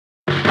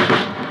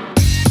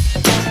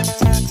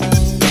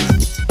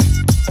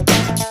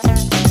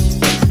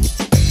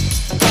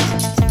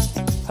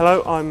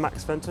Hello, I'm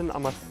Max Fenton.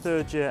 I'm a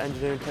third-year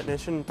engineering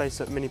technician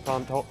based at Mini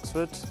Plant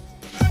Oxford.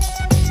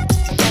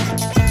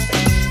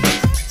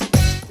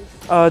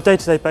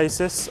 Day-to-day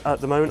basis, at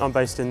the moment I'm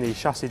based in the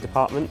chassis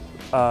department.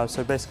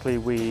 So basically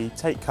we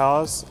take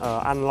cars,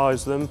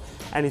 analyse them,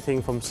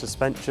 anything from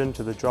suspension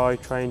to the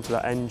drivetrain to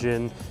the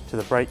engine to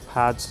the brake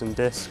pads and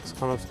discs,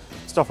 kind of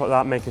stuff like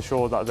that, making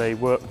sure that they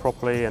work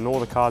properly and all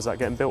the cars that are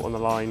getting built on the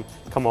line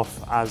come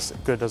off as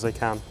good as they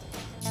can.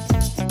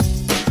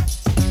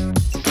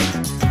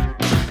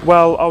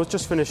 Well, I was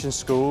just finishing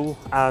school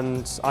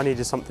and I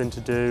needed something to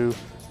do,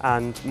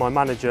 and my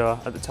manager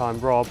at the time,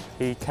 Rob,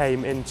 he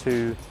came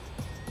into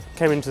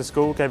the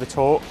school, gave a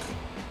talk.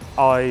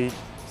 I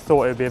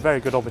thought it would be a very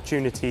good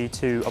opportunity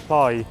to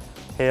apply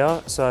here,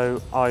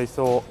 so I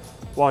thought,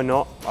 why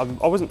not? I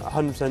wasn't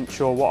 100%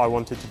 sure what I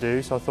wanted to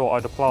do, so I thought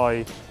I'd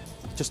apply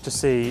just to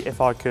see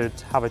if I could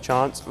have a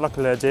chance.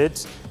 Luckily I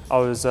did. I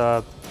was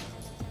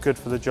good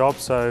for the job,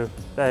 so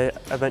they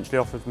eventually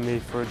offered me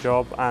for a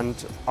job, and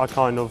I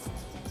kind of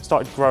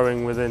started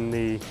growing within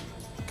the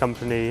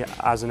company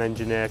as an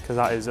engineer, because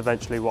that is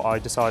eventually what I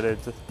decided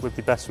would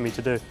be best for me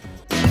to do.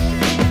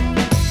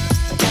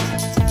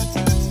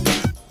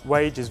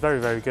 Wage is very,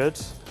 very good.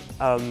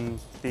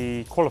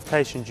 The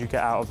qualifications you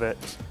get out of it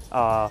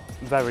are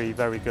very,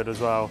 very good as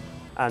well.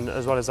 And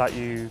as well as that,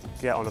 you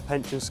get on a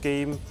pension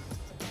scheme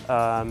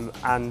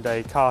and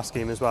a car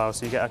scheme as well.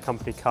 So you get a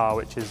company car,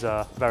 which is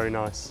very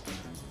nice.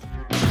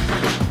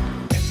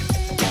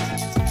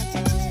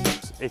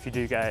 If you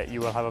do get it, you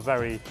will have a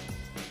very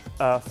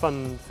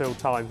fun-filled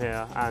time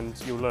here, and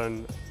you'll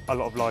learn a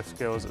lot of life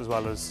skills as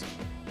well as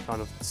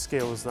kind of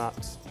skills that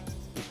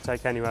you can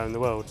take anywhere in the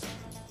world.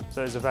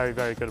 So it's a very,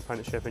 very good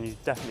apprenticeship, and you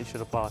definitely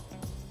should apply.